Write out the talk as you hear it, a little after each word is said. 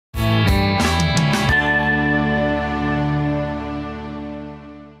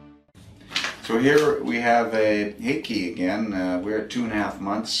So here we have a Heiki again. We're at 2.5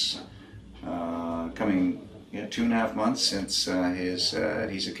 months, coming 2.5 months since his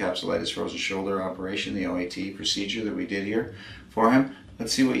adhesive capsulitis frozen shoulder operation, the OAT procedure that we did here for him.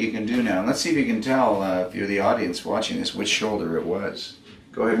 Let's see what you can do now. And let's see if you can tell, if you're the audience watching this, which shoulder it was.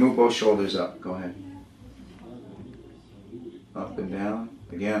 Go ahead, move both shoulders up. Go ahead. Up and down.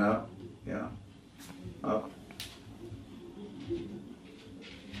 Again, up. Yeah. Up.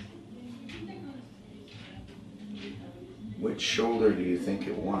 Which shoulder do you think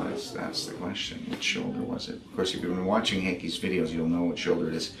it was? That's the question. Which shoulder was it? Of course, if you've been watching Heiki's videos, you'll know what shoulder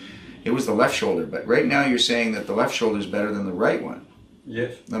it is. It was the left shoulder, but right now you're saying that the left shoulder is better than the right one.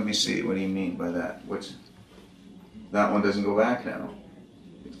 Yes. Let me see. What do you mean by that? That one doesn't go back now.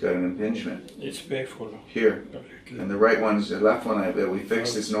 It's got an impingement. It's painful. Here. And the right one's, the left one that we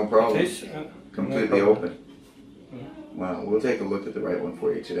fixed, it's no problem. It is, completely no problem. Open. Well, we'll take a look at the right one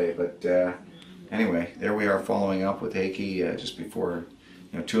for you today, but anyway, there we are following up with Heiki just before,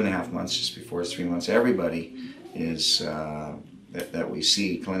 2.5 months, just before his 3 months. Everybody is, that we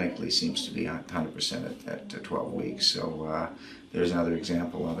see clinically seems to be 100% at 12 weeks. So there's another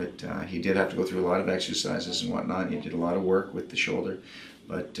example of it. He did have to go through a lot of exercises and whatnot. He did a lot of work with the shoulder,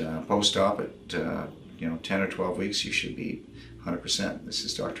 but post-op at 10 or 12 weeks, you should be 100%. This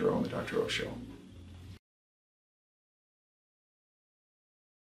is Dr. O and the Dr. O Show.